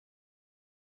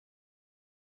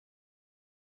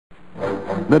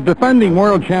The defending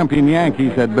world champion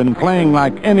Yankees had been playing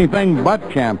like anything but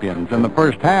champions in the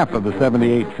first half of the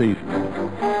 '78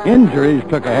 season. Injuries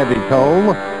took a heavy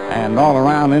toll, and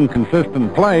all-around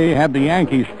inconsistent play had the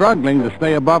Yankees struggling to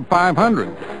stay above 500.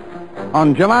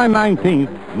 On July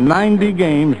 19th, 90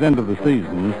 games into the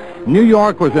season, New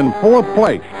York was in fourth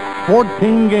place,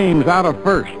 14 games out of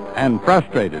first, and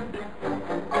frustrated.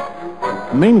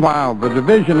 Meanwhile, the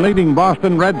division-leading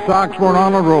Boston Red Sox were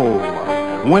on a roll,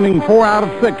 winning 4 out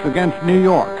of 6 against New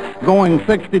York, going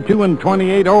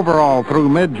 62-28 overall through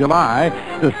mid-July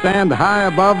to stand high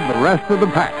above the rest of the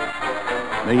pack.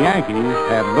 The Yankees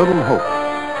had little hope.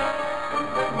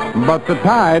 But the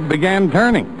tide began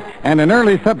turning, and in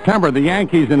early September, the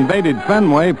Yankees invaded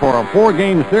Fenway for a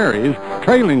 4-game series,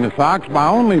 trailing the Sox by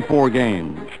only 4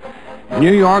 games.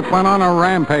 New York went on a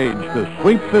rampage to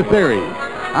sweep the series,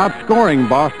 outscoring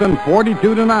Boston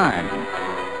 42-9.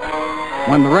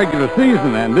 When the regular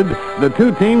season ended, the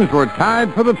two teams were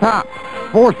tied for the top,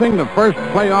 forcing the first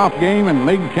playoff game in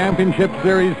League Championship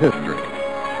Series history.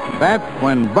 That's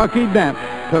when Bucky Dent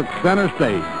took center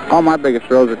stage. All my biggest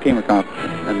thrills are team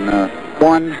accomplishments. And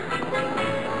one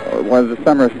was the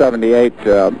summer of '78,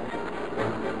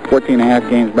 14.5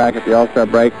 games back at the All-Star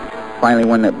break, finally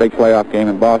win that big playoff game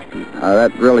in Boston.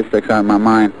 That really sticks out in my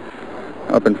mind.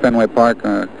 Up in Fenway Park,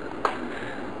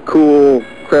 cool,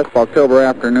 crisp October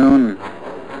afternoon.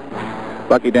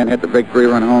 Bucky Dent hit the big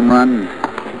 3-run home run.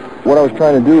 What I was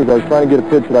trying to do is I was trying to get a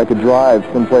pitch that I could drive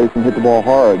someplace and hit the ball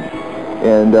hard.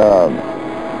 And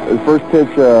the first pitch,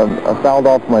 I fouled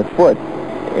off my foot.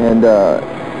 And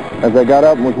as I got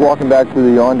up and was walking back to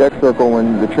the on-deck circle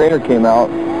when the trainer came out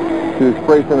to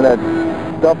spray some of that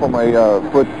stuff on my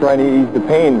foot trying to ease the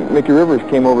pain, Mickey Rivers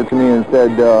came over to me and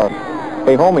said,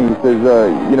 "Hey, homie," he says,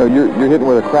 "you know, you're hitting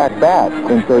with a cracked bat."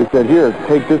 And so he said, "Here,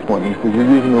 take this one." He says, "You're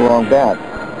using the wrong bat."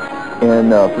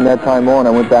 And from that time on, I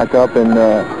went back up, and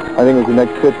I think it was the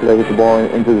next pitch that I hit the ball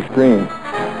into the screen.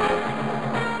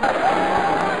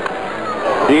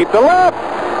 Deep to left.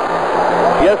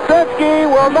 Yastrzemski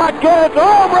will not get it.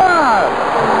 Home run!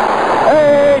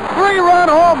 A 3-run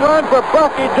home run for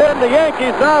Bucky Dent. The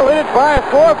Yankees now lead it by a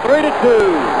score of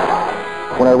 3-2.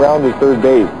 When I rounded third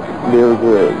base, there was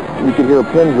you could hear a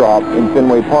pin drop in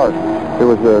Fenway Park. There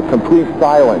was a complete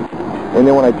silence. And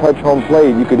then when I touched home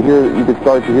plate, you could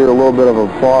start to hear a little bit of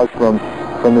applause from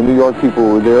the New York people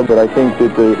who were there. But I think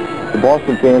that the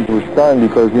Boston fans were stunned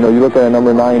because, you know, you look at a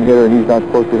number 9 hitter and he's not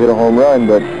supposed to hit a home run,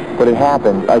 but it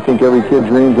happened. I think every kid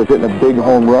dreams of hitting a big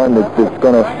home run that's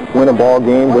going to win a ball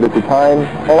game. But at the time,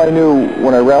 all I knew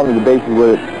when I rounded the bases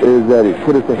with it is that it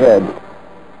put us ahead.